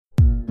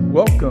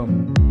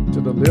Welcome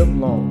to the Live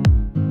Long,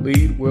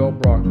 Lead Well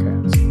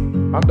broadcast.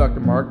 I'm Dr.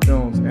 Mark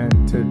Jones,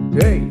 and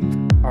today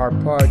our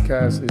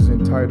podcast is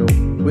entitled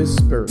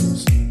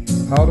Whispers,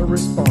 How to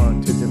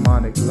Respond to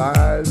Demonic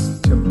Lies,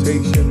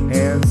 Temptation,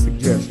 and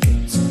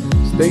Suggestions.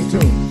 Stay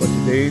tuned for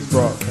today's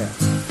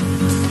broadcast.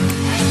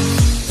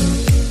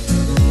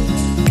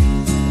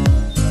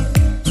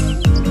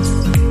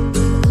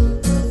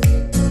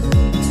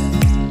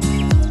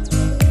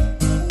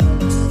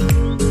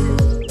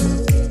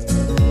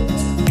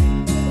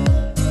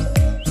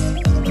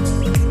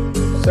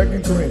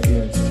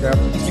 Corinthians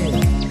chapter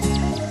 10,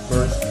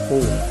 verse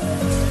 4.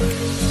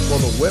 For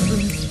the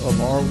weapons of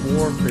our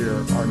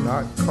warfare are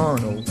not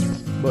carnal,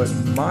 but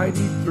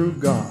mighty through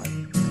God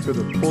to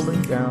the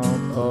pulling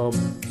down of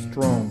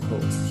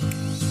strongholds.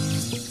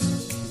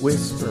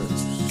 Whispers.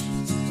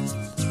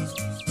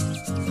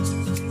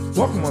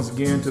 Welcome once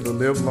again to the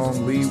Live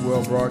Long, Lead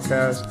Well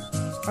broadcast.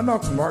 I'm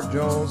Dr. Mark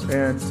Jones,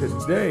 and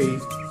today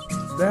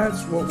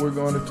that's what we're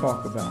going to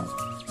talk about.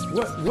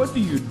 What do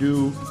you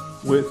do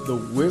with the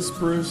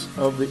whispers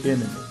of the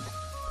enemy?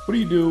 What do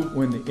you do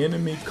when the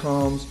enemy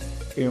comes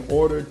in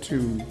order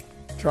to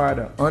try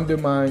to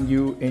undermine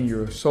you in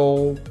your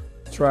soul,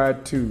 try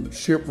to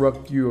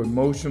shipwreck you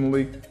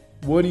emotionally?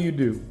 What do you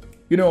do?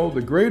 You know,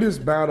 the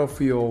greatest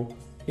battlefield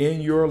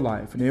in your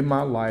life and in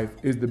my life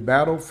is the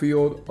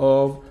battlefield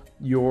of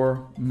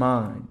your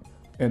mind.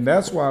 And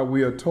that's why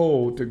we are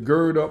told to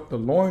gird up the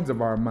loins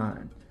of our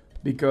mind,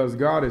 because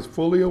God is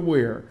fully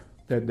aware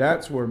that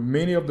that's where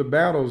many of the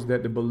battles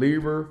that the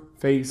believer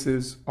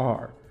faces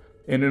are.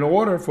 And in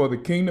order for the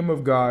kingdom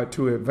of God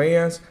to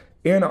advance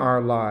in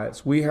our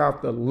lives, we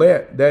have to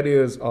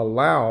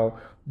allow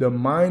the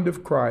mind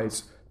of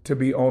Christ to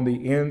be on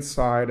the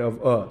inside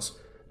of us.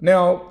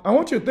 Now, I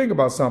want you to think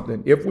about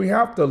something. If we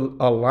have to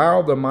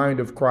allow the mind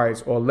of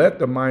Christ or let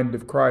the mind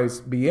of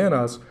Christ be in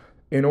us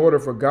in order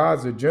for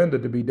God's agenda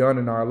to be done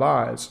in our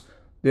lives,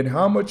 then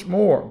how much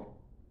more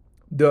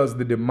does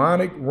the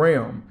demonic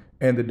realm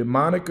and the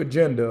demonic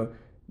agenda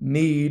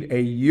need a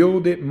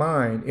yielded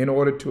mind in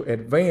order to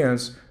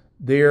advance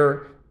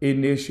their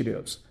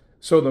initiatives?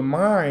 So the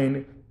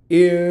mind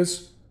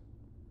is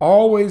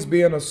always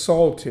being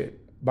assaulted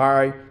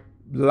by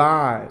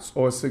lies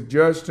or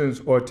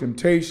suggestions or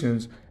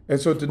temptations. And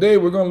so today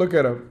we're going to look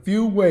at a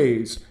few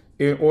ways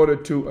in order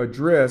to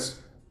address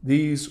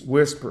these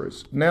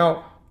whispers.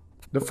 Now,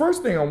 the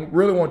first thing I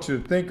really want you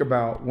to think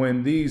about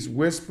when these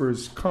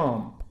whispers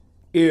come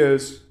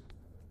is,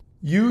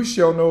 you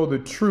shall know the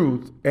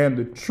truth, and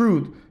the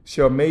truth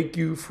shall make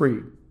you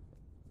free.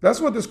 That's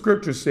what the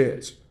scripture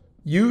says.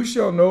 You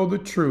shall know the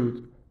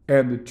truth,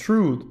 and the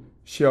truth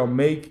shall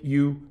make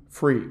you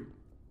free.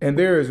 And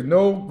there is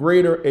no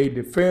greater a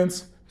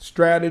defense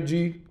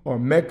strategy or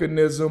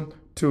mechanism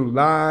to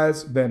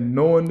lies than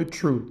knowing the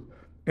truth.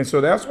 And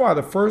so that's why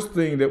the first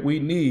thing that we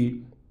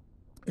need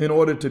in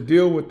order to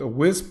deal with the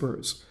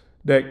whispers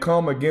that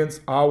come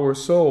against our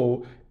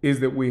soul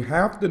is that we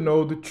have to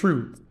know the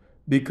truth.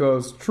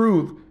 Because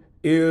truth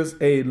is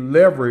a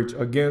leverage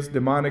against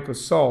demonic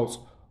assaults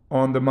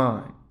on the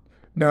mind.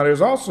 Now,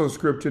 there's also a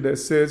scripture that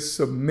says,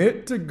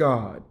 submit to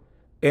God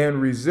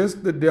and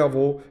resist the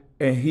devil,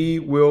 and he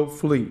will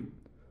flee.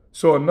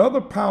 So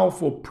another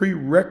powerful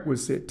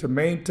prerequisite to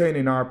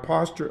maintaining our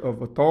posture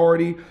of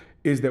authority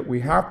is that we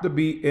have to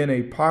be in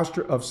a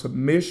posture of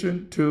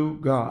submission to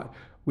God.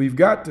 We've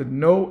got to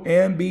know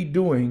and be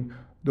doing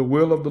the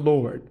will of the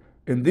Lord.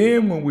 And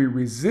then when we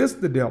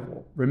resist the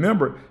devil,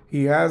 remember,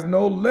 he has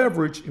no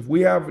leverage. If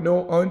we have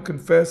no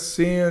unconfessed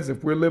sins,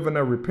 if we're living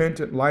a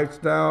repentant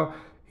lifestyle,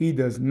 he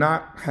does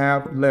not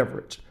have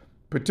leverage,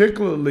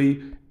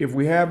 particularly if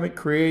we haven't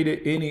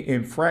created any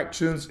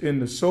infractions in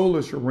the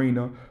soulish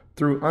arena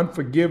through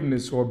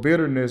unforgiveness or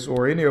bitterness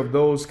or any of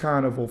those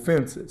kind of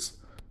offenses.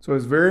 So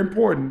it's very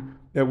important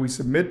that we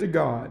submit to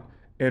God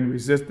and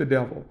resist the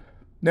devil.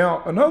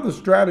 Now, another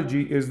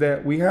strategy is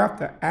that we have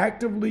to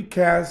actively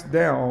cast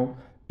down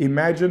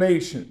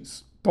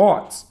imaginations,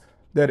 thoughts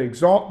that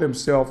exalt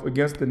themselves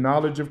against the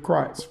knowledge of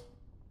Christ.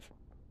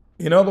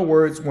 In other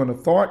words, when a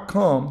thought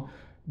comes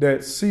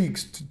that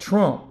seeks to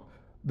trump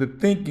the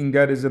thinking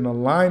that is in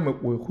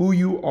alignment with who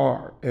you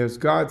are as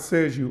God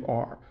says you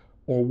are,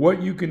 or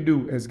what you can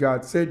do as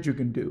God said you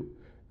can do,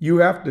 you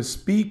have to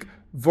speak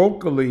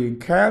vocally and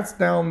cast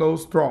down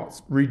those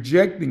thoughts,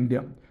 rejecting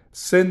them,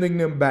 sending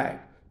them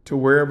back to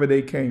wherever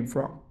they came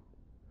from.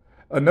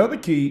 Another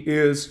key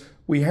is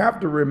we have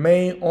to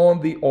remain on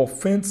the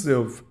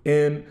offensive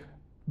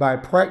by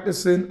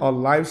practicing a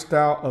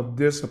lifestyle of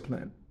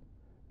discipline.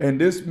 And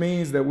this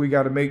means that we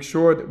got to make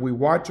sure that we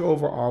watch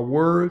over our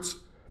words,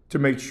 to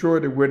make sure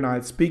that we're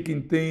not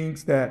speaking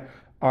things that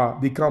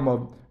become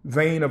a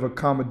vein of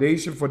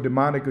accommodation for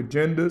demonic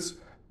agendas.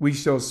 We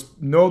shall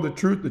know the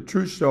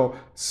truth shall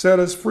set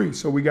us free.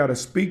 So we got to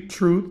speak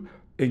truth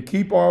and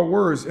keep our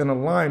words in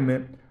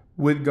alignment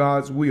with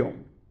God's will.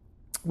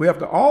 We have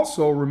to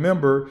also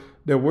remember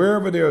that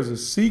wherever there's a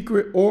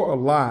secret or a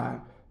lie,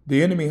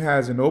 the enemy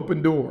has an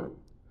open door.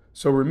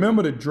 So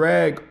remember to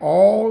drag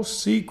all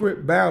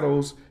secret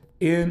battles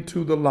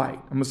into the light.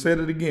 I'm going to say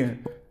that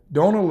again.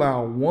 Don't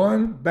allow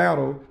one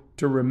battle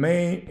to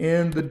remain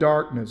in the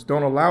darkness.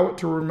 Don't allow it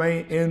to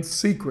remain in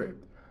secret,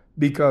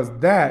 because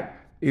that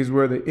is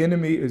where the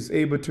enemy is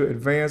able to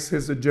advance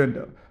his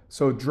agenda.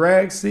 So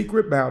drag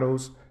secret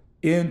battles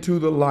into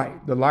the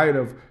light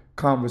of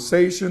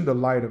conversation, the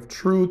light of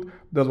truth,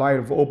 the light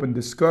of open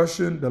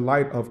discussion, the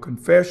light of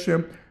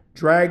confession.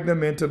 Drag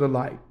them into the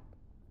light.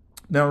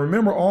 Now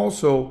remember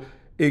also,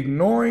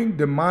 ignoring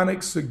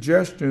demonic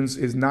suggestions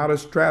is not a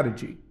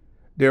strategy.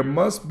 There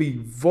must be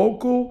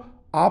vocal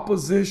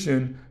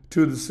opposition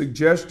to the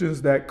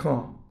suggestions that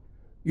come.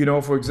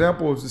 For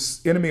example, if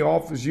the enemy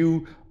offers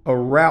you a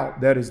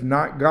route that is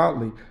not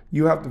godly,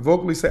 you have to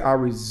vocally say, I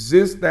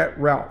resist that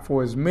route.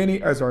 For as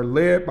many as are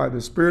led by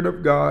the Spirit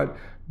of God,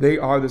 they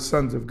are the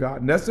sons of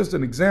God. And that's just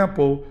an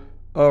example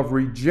of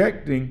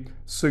rejecting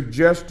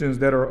suggestions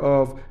that are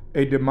of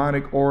a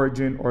demonic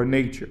origin or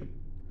nature.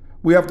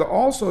 We have to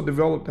also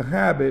develop the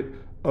habit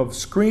of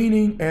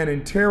screening and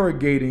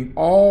interrogating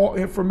all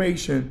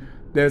information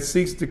that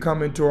seeks to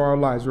come into our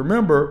lives.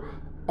 Remember,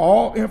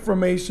 all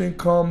information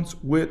comes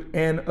with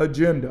an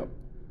agenda.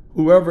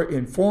 Whoever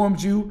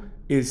informs you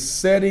is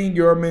setting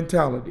your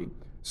mentality.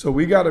 So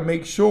we got to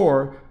make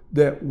sure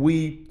that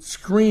we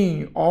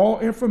screen all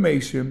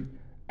information,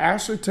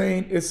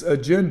 ascertain its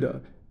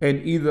agenda,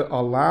 and either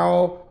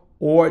allow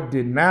or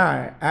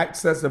deny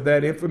access of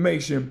that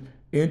information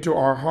into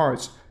our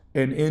hearts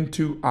and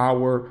into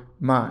our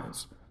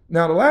minds.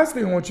 Now, the last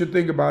thing I want you to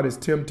think about is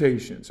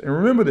temptations. And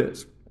remember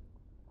this,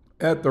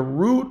 at the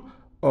root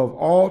of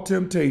all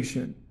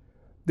temptation,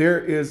 there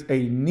is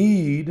a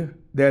need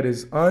that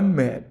is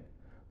unmet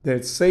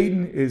that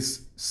Satan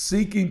is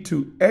seeking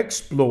to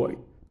exploit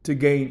to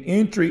gain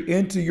entry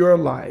into your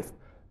life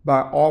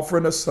by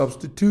offering a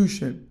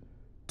substitution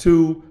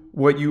to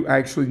what you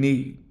actually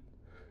need.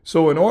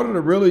 So in order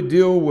to really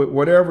deal with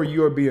whatever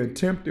you are being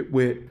tempted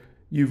with,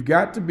 you've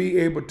got to be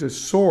able to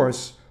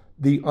source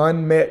the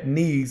unmet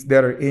needs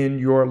that are in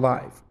your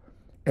life.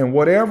 And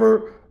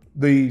whatever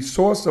the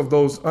source of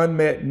those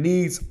unmet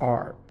needs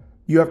are,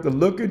 you have to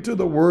look into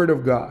the Word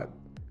of God,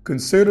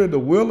 consider the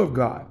will of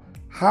God.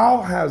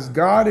 How has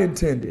God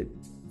intended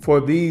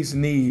for these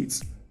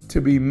needs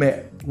to be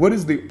met? What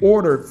is the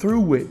order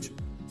through which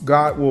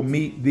God will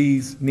meet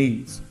these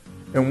needs?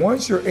 And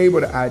once you're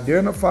able to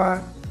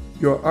identify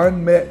your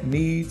unmet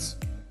needs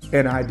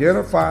and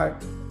identify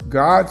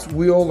God's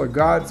will or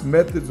God's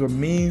methods or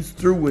means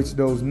through which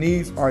those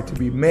needs are to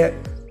be met,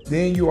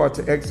 then you are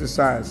to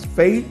exercise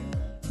faith,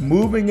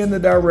 moving in the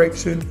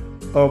direction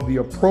of the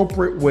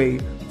appropriate way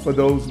for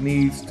those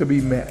needs to be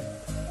met.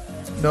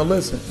 Now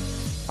listen,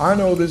 I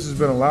know this has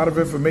been a lot of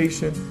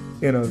information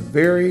in a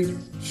very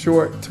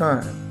short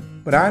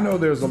time, but I know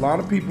there's a lot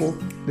of people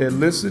that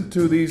listen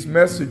to these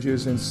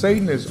messages, and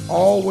Satan is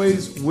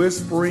always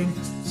whispering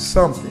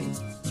something.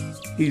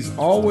 He's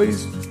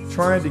always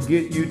trying to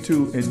get you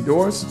to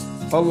endorse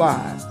a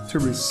lie, to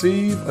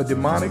receive a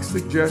demonic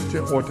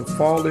suggestion, or to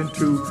fall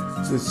into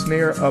the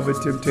snare of a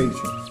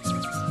temptation.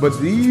 But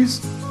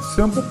these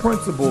simple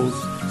principles,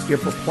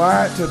 if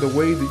applied to the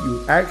way that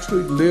you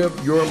actually live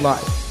your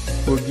life,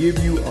 will give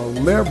you a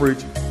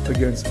leverage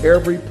against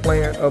every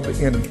plan of the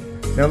enemy.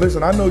 Now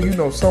listen, I know you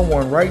know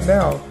someone right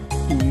now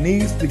who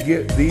needs to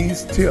get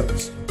these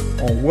tips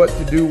on what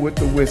to do with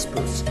the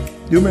whispers.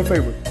 Do me a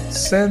favor,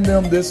 send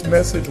them this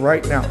message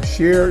right now.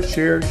 Share,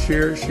 share,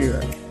 share,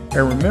 share.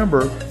 And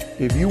remember,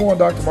 if you want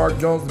Dr. Mark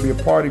Jones to be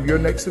a part of your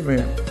next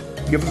event,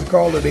 give us a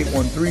call at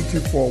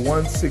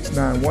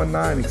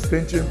 813-241-6919,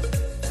 extension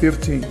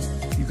 15.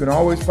 You can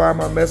always find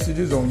my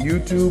messages on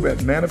YouTube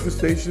at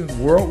Manifestations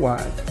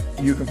Worldwide.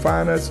 You can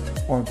find us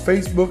on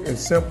Facebook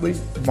as simply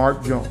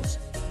Mark Jones.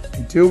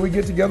 Until we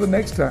get together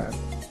next time,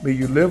 may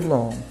you live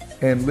long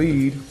and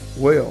lead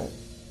well.